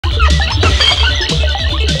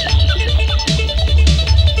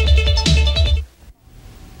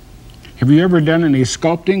Have you ever done any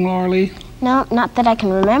sculpting, Laura? No, not that I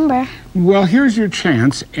can remember. Well, here's your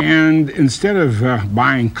chance, and instead of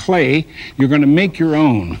buying clay, you're going to make your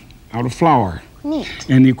own out of flour. Neat.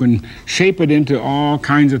 And you can shape it into all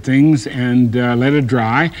kinds of things and let it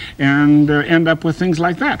dry and end up with things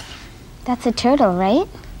like that. That's a turtle, right?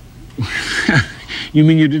 You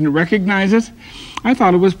mean you didn't recognize it? I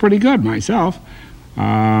thought it was pretty good myself.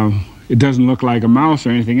 It doesn't look like a mouse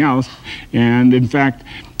or anything else. And in fact,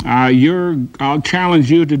 I'll challenge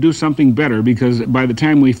you to do something better, because by the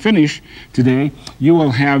time we finish today, you will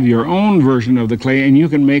have your own version of the clay and you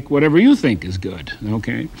can make whatever you think is good,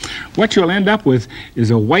 okay? What you'll end up with is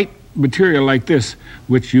a white material like this,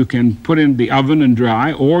 which you can put in the oven and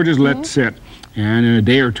dry, or just let sit. And in a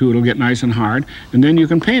day or two, it'll get nice and hard, and then you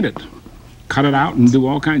can paint it, cut it out, and do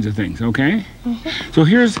all kinds of things, okay? So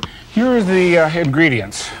here's the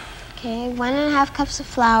ingredients. Okay, 1½ cups of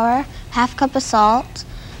flour, ½ cup of salt,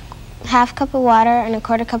 ½ cup of water, and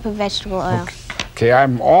 ¼ cup of vegetable oil. Okay,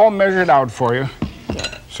 I'm all measured out for you.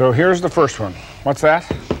 So here's the first one. What's that?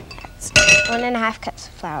 It's 1½ cups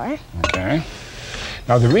of flour. Okay.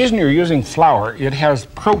 Now the reason you're using flour, it has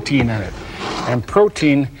protein in it. And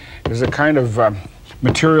protein is a kind of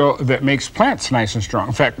material that makes plants nice and strong.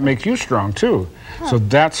 In fact, makes you strong too. So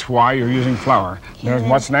that's why you're using flour. And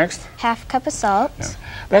what's next? ½ cup of salt. Yeah.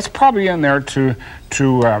 That's probably in there to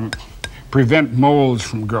prevent molds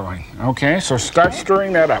from growing. Okay, so start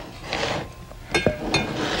stirring that up.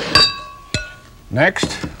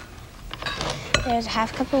 Next. There's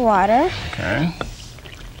 ½ cup of water. Okay.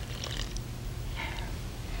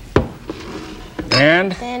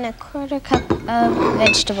 And? Then ¼ cup of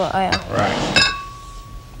vegetable oil. Right.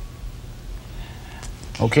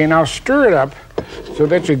 Okay, now stir it up so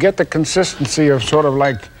that you get the consistency of sort of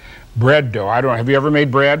like bread dough. Have you ever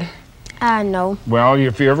made bread? No. Well,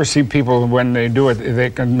 if you ever see people, when they do it,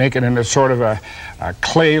 they can make it into sort of a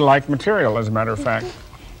clay-like material, as a matter of fact.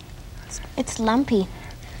 It's lumpy.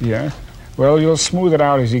 Yeah. Well, you'll smooth it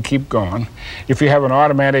out as you keep going. If you have an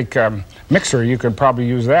automatic mixer, you could probably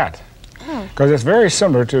use that. Because it's very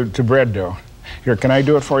similar to bread dough. Here, can I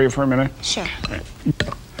do it for you for a minute? Sure. Right.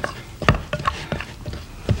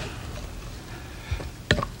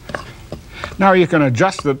 Now you can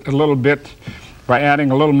adjust it a little bit by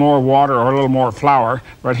adding a little more water or a little more flour.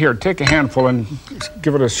 But here, take a handful and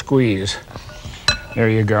give it a squeeze. There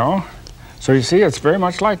you go. So you see, it's very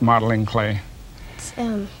much like modeling clay. It's,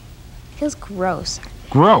 feels gross.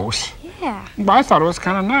 Gross? Yeah. Well, I thought it was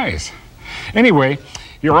kind of nice. Anyway,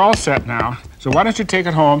 you're all set now. So why don't you take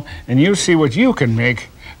it home and you see what you can make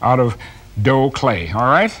out of dough clay, all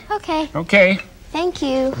right? Okay. Okay. Thank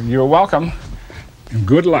you. You're welcome. And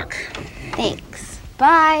good luck. Thanks.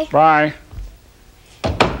 Bye. Bye.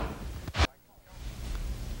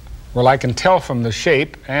 Well, I can tell from the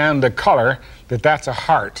shape and the color that that's a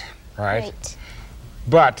heart, right?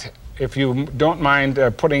 But if you don't mind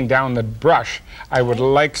putting down the brush, I would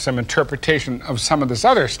like some interpretation of some of this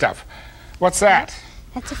other stuff. What's that?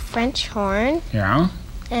 That's a French horn. Yeah.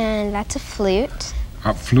 And that's a flute.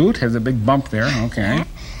 A flute has a big bump there, okay. Yeah.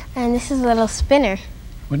 And this is a little spinner.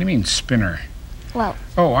 What do you mean, spinner? Well.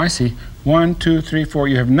 Oh, I see. 1, 2, 3, 4.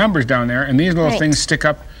 You have numbers down there, and these little things stick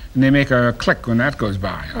up, and they make a click when that goes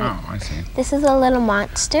by. Oh, I see. This is a little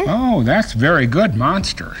monster. Oh, that's very good,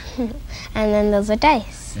 monster. And then those are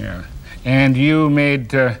dice. Yeah. And you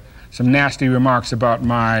made some nasty remarks about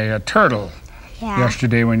my turtle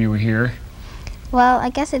yesterday when you were here. Well, I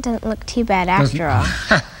guess it doesn't look too bad after all.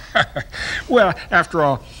 Well, after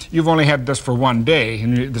all, you've only had this for one day,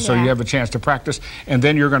 and so you have a chance to practice. And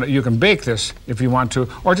then you can bake this if you want to,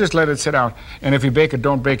 or just let it sit out. And if you bake it,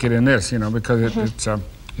 don't bake it in this, because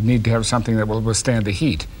you need to have something that will withstand the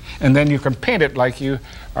heat. And then you can paint it like you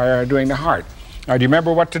are doing the heart. Now, do you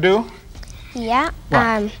remember what to do? Yeah.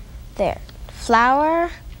 What? There.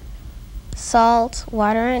 Flour, salt,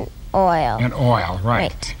 water, and oil. And oil,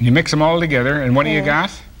 right. And you mix them all together, and what do you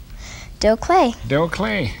got? Dough clay. Dough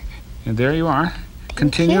clay. And there you are.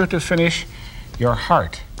 Continue to finish your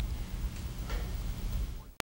heart.